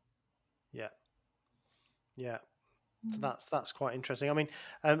 Yeah. So that's quite interesting. I mean,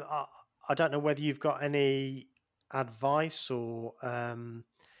 I don't know whether you've got any advice or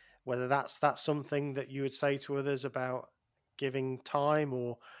whether that's something that you would say to others about giving time,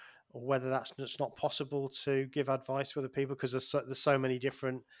 or whether that's just not possible to give advice to other people because there's so many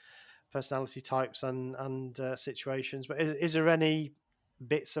different personality types and situations. But is there any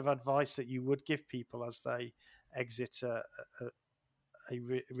bits of advice that you would give people as they exit a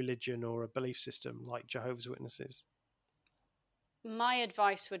religion or a belief system like Jehovah's Witnesses? My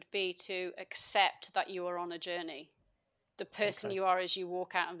advice would be to accept that you are on a journey. The person you are as you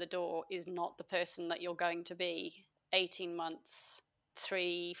walk out of the door is not the person that you're going to be 18 months,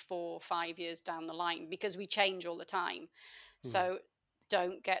 3, 4, 5 years down the line, because we change all the time. So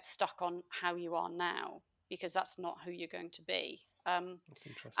don't get stuck on how you are now, because that's not who you're going to be. That's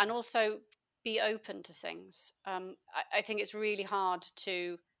interesting. And also be open to things. I think it's really hard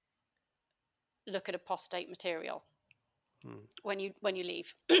to look at apostate material when you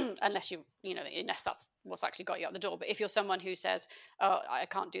leave, unless unless that's what's actually got you out the door. But if you're someone who says, "Oh, I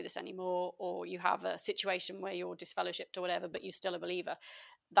can't do this anymore," or you have a situation where you're disfellowshipped or whatever, but you're still a believer,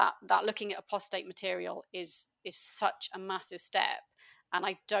 that looking at apostate material is such a massive step. And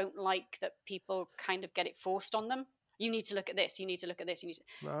I don't like that people kind of get it forced on them. You need to look at this. You need to look at this.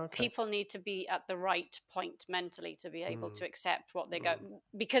 People need to be at the right point mentally to be able to accept what they go,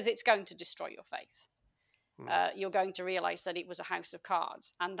 because it's going to destroy your faith. you're going to realize that it was a house of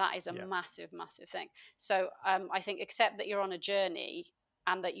cards, and that is a massive thing. So I think accept that you're on a journey,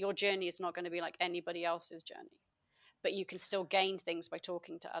 and that your journey is not going to be like anybody else's journey, but you can still gain things by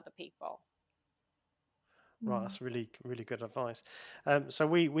talking to other people. Right, that's really, really good advice. So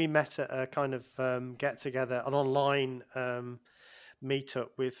we met at a kind of get together, an online meetup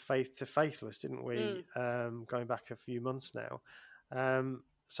with Faith to Faithless, didn't we? Going back a few months now.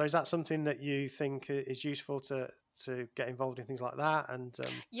 So is that something that you think is useful to get involved in things like that? And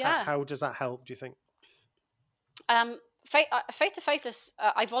how does that help, do you think? Faith to Faithless,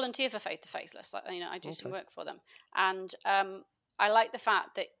 I volunteer for Faith to Faithless. I do some work for them. And I like the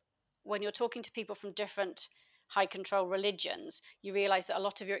fact that when you're talking to people from different high control religions, you realize that a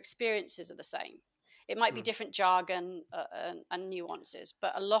lot of your experiences are the same. It might be different jargon and nuances,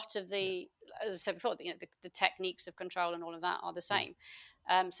 but a lot of the, as I said before, the techniques of control and all of that are the same.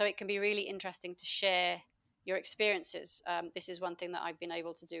 So it can be really interesting to share your experiences. This is one thing that I've been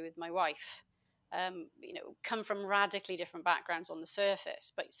able to do with my wife. Come from radically different backgrounds on the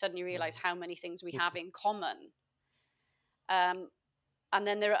surface, but suddenly realize how many things we have in common. And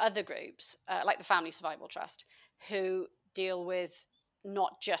then there are other groups, like the Family Survival Trust, who deal with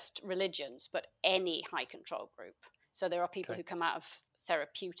not just religions, but any high control group. So there are people who come out of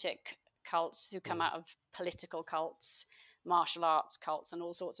therapeutic cults, who come out of political cults, martial arts cults, and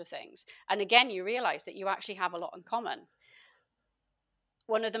all sorts of things. And again, you realize that you actually have a lot in common.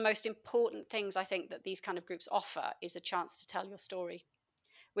 One of the most important things I think that these kind of groups offer is a chance to tell your story,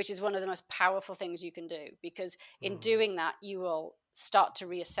 which is one of the most powerful things you can do, because in doing that, you will start to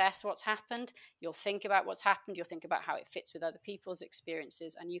reassess what's happened. You'll think about what's happened. You'll think about how it fits with other people's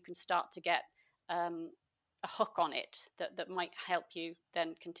experiences, and you can start to get a hook on it that might help you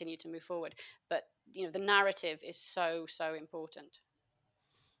then continue to move forward. But the narrative is so important.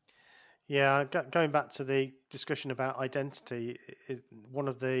 Yeah, going back to the discussion about identity, one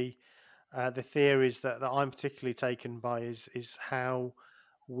of the theories that I'm particularly taken by is how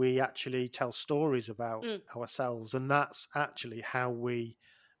we actually tell stories about ourselves, and that's actually how we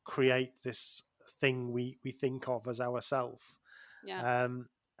create this thing we think of as ourself.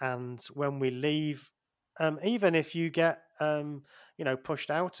 And when we leave, even if you get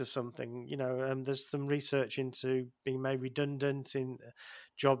pushed out of something, there's some research into being made redundant in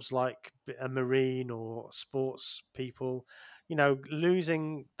jobs like a marine or sports people,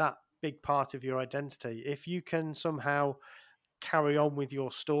 losing that big part of your identity. If you can somehow carry on with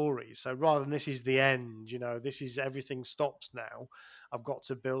your story, so rather than this is the end, this is everything stops now, I've got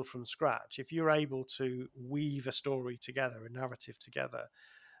to build from scratch. If you're able to weave a story together, a narrative together,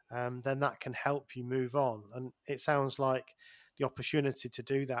 then that can help you move on. And it sounds like the opportunity to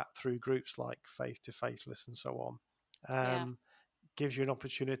do that through groups like Faith to Faithless and so on gives you an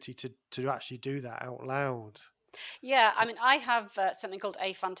opportunity to actually do that out loud. Yeah, I mean, I have something called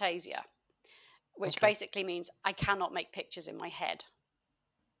aphantasia, which basically means I cannot make pictures in my head.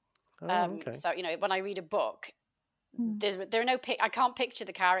 So, when I read a book, there are no I can't picture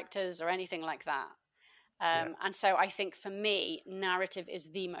the characters or anything like that. And so I think for me, narrative is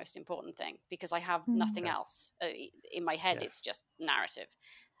the most important thing, because I have nothing else in my head. It's just narrative.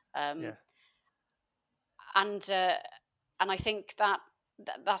 And I think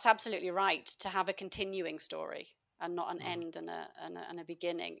that's absolutely right, to have a continuing story and not an end and a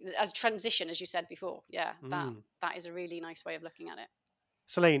beginning, as transition, as you said before. That is a really nice way of looking at it.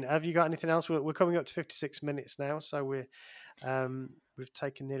 Celine, have you got anything else? We're coming up to 56 minutes now, so we've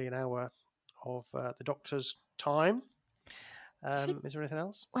taken nearly an hour of the doctor's time. Is there anything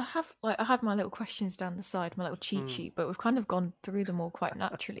else? I have my little questions down the side, my little cheat sheet, but we've kind of gone through them all quite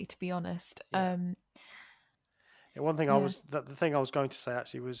naturally, to be honest. One thing the thing I was going to say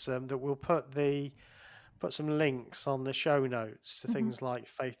actually was that we'll put some links on the show notes to things like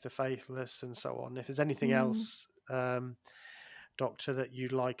Faith to Faithless and so on. If there's anything else, Doctor, that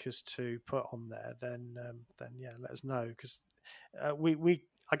you'd like us to put on there, then let us know, because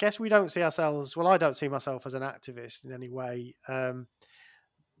I guess we don't see ourselves. Well, I don't see myself as an activist in any way.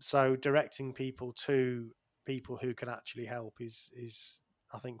 So directing people to people who can actually help is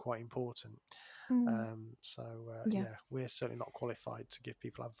I think quite important. We're certainly not qualified to give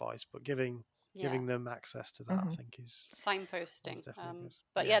people advice, but giving them access to that, I think, is signposting.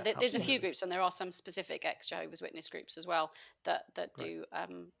 But there's a few groups, and there are some specific ex-Jehovah's Witness groups as well that do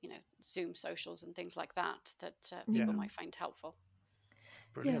Zoom socials and things like that people might find helpful.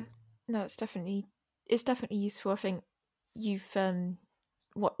 Brilliant. Yeah, no, it's definitely useful. I think you've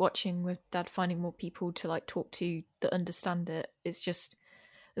watching with Dad, finding more people to talk to that understand it. It's just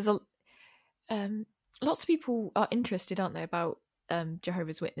there's lots of people are interested, aren't they, about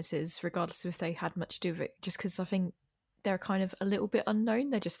Jehovah's Witnesses, regardless of if they had much to do with it, just because I think they're kind of a little bit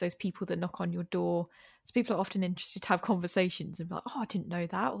unknown. They're just those people that knock on your door. So people are often interested to have conversations and be like, oh, I didn't know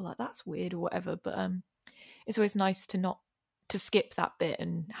that, or like, that's weird, or whatever. But it's always nice to skip that bit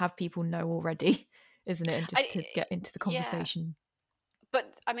and have people know already, isn't it? And just to get into the conversation. Yeah.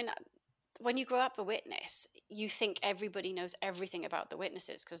 But I mean, when you grow up a witness, you think everybody knows everything about the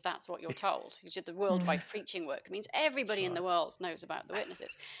witnesses because that's what you're told. You did the worldwide preaching work. It means everybody in the world knows about the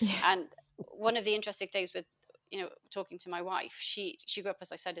witnesses. Yeah. And one of the interesting things with, talking to my wife, she grew up,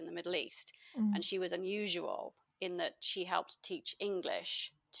 as I said, in the Middle East, and she was unusual in that she helped teach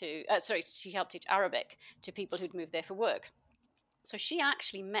she helped teach Arabic to people who'd moved there for work. So she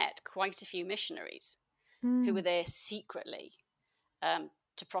actually met quite a few missionaries who were there secretly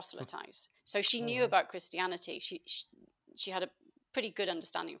to proselytize. So she knew about Christianity. She had a pretty good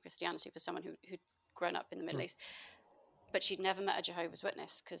understanding of Christianity for someone who'd grown up in the Middle East. But she'd never met a Jehovah's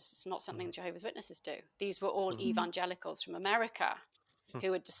Witness because it's not something Jehovah's Witnesses do. These were all evangelicals from America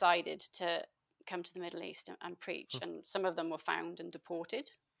who had decided to come to the Middle East and preach. And some of them were found and deported.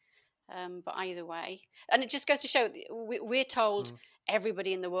 But either way, and it just goes to show we're told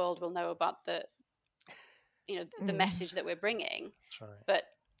everybody in the world will know about the message that we're bringing. That's right. But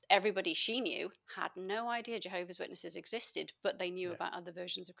everybody she knew had no idea Jehovah's Witnesses existed, but they knew about other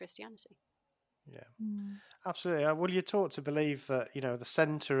versions of Christianity. Yeah, absolutely. Well, you're taught to believe that the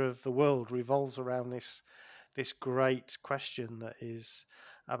center of the world revolves around this great question that is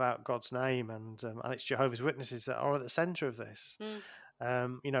about God's name, and it's Jehovah's Witnesses that are at the center of this.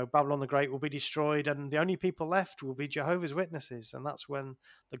 Babylon the Great will be destroyed, and the only people left will be Jehovah's Witnesses, and that's when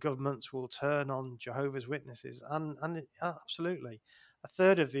the governments will turn on Jehovah's Witnesses. And absolutely, a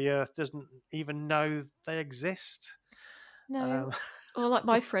third of the earth doesn't even know they exist. No, or like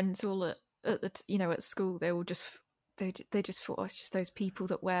my friends all at school, they just thought, oh, it's just those people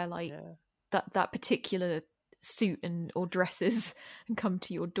that wear that particular suit or dresses and come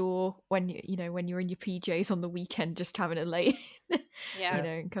to your door when you're in your PJs on the weekend just having a lay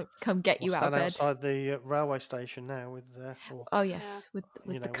and come get you out of bed. Outside the railway station now with with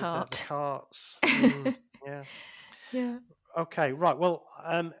the cart. The carts. Yeah. Okay, right. Well,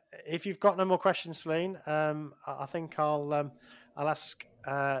 if you've got no more questions, Celine, I think I'll ask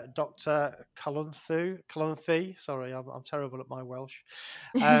Dr. Columnthi. Sorry, I'm terrible at my Welsh.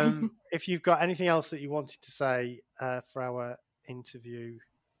 If you've got anything else that you wanted to say for our interview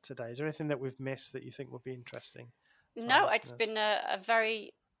today, is there anything that we've missed that you think would be interesting? No, it's been a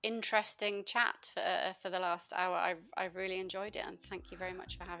very interesting chat for the last hour. I've really enjoyed it, and thank you very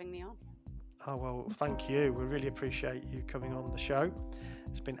much for having me on. Oh, well, thank you. We really appreciate you coming on the show.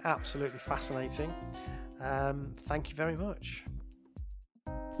 It's been absolutely fascinating. Thank you very much.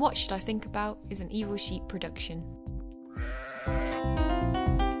 What Should I Think About is an Evil Sheep production.